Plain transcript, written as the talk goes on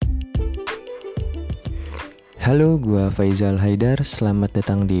Halo, gua Faizal Haidar. Selamat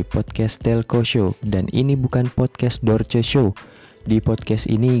datang di podcast Telco Show. Dan ini bukan podcast Dorce Show. Di podcast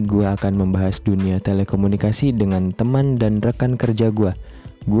ini gua akan membahas dunia telekomunikasi dengan teman dan rekan kerja gua.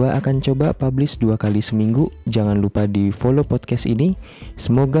 Gua akan coba publish 2 kali seminggu. Jangan lupa di follow podcast ini.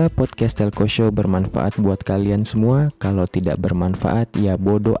 Semoga podcast Telco Show bermanfaat buat kalian semua. Kalau tidak bermanfaat ya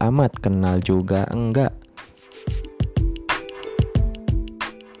bodo amat, kenal juga enggak.